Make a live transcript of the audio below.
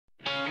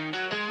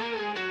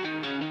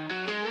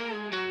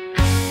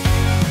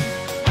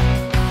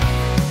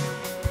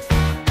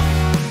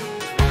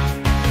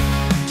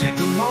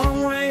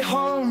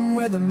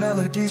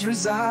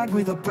reside,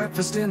 with a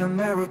breakfast in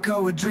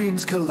America where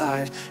dreams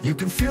collide. You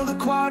can feel the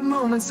quiet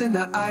moments in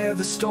the eye of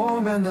the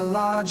storm, and the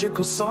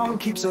logical song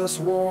keeps us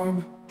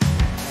warm.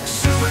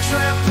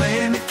 Supertramp,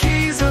 playing the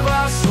keys of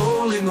our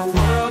soul in the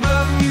world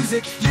of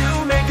music.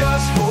 You make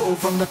us whole,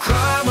 from the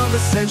crime of the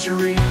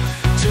century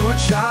to a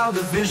child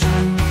of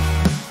vision.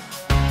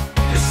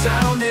 Your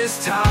sound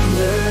is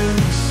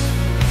timeless,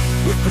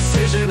 with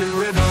precision and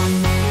rhythm.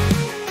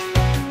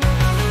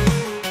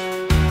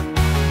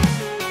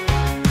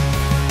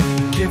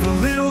 Give a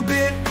little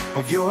bit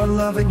of your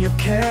love and your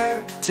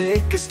care.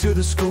 Take us to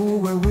the school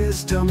where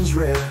wisdom's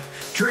rare.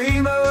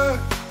 Dreamer,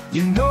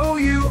 you know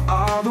you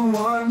are the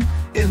one,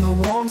 in the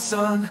warm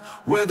sun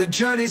where the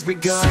journey's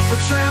begun.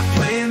 Supertramp,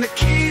 playing the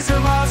keys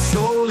of our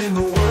soul in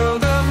the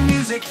world of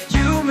music.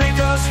 You make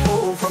us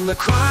whole, from the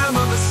crime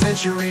of the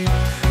century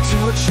to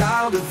a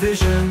child of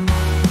vision.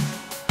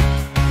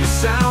 Your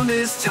sound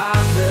is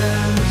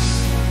timeless,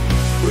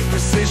 with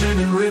precision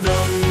and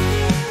rhythm.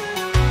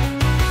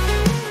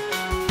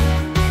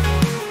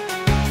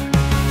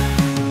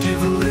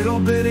 Give a little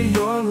bit of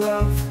your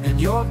love and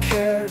your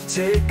care.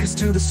 Take us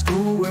to the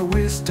school where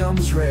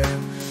wisdom's rare.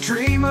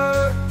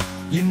 Dreamer,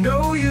 you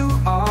know you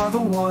are the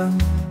one,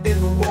 in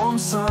the warm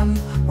sun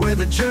where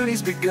the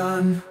journey's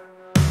begun.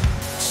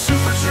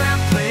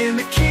 Supertramp, playing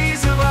the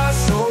keys of our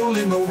soul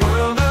in the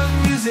world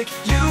of music.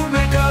 You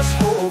make us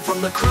whole,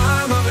 from the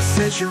crime of a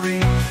century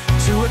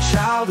to a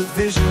child of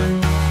vision.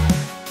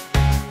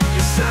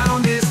 Your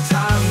sound is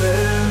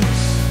timeless,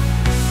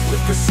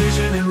 with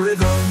precision and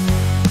rhythm.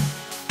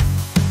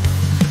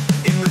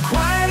 In the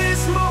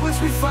quietest moments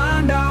we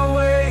find our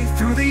way,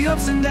 through the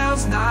ups and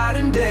downs, night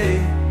and day.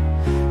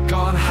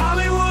 Gone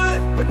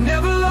Hollywood, but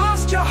never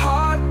lost your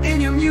heart.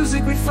 In your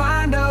music we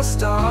find our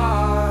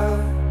star.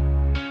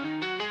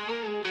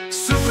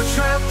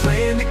 Supertramp,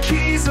 playing the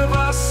keys of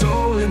our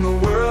soul in the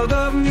world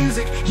of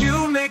music.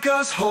 You make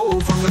us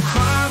whole, from the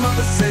crime of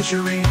the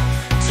century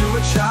to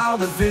a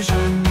child of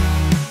vision.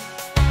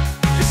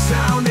 Your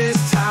sound is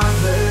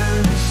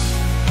timeless,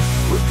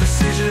 with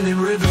precision and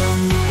rhythm.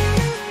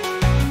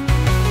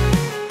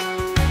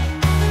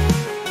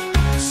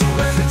 So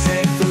let me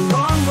take the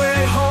long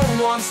way home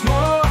once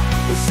more.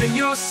 We'll sing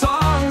your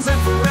songs and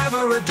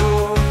forever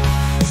adore.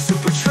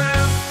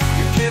 Supertramp,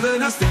 you've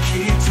given us the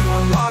key to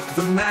unlock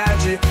the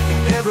magic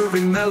in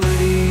every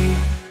melody.